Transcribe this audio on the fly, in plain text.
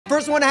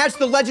First one to hatch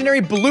the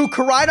legendary blue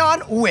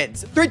KORAIDON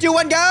wins. 3, 2,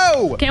 1,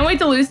 go. Can't wait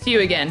to lose to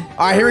you again.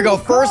 All right, here we go.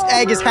 First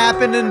egg is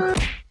happening.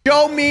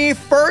 Show me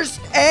first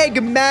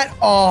egg, Matt.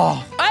 Oh.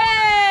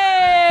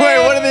 Hey!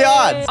 Wait, what are the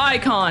odds?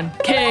 Icon.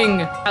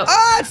 King. Oh.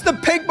 Ah, it's the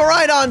pink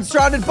KORAIDON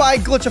surrounded by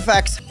glitch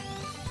effects.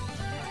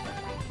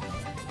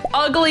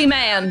 Ugly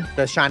man.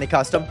 The shiny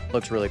custom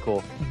looks really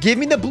cool. Give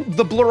me the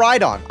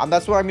Bluraidon.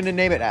 That's what I'm going to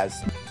name it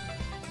as.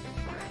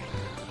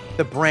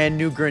 The brand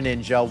new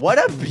Greninja. What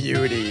a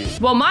beauty.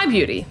 Well, my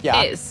beauty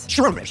is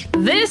Shroomish.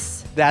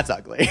 this. That's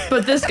ugly.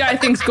 But this guy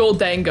thinks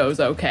Goldango's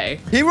okay.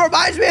 He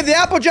reminds me of the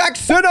Applejack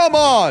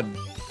Cinnamon.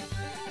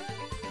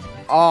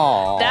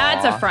 Oh.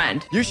 That's a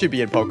friend. You should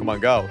be in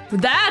Pokemon Go.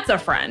 That's a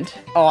friend.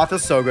 Oh, I feel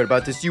so good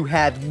about this. You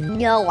had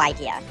No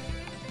idea.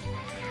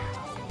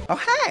 Oh,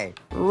 hey.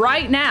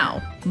 Right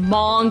now,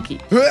 Monkey.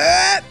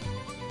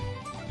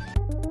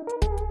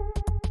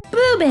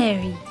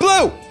 Blueberry.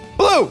 Blue,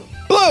 blue,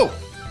 blue.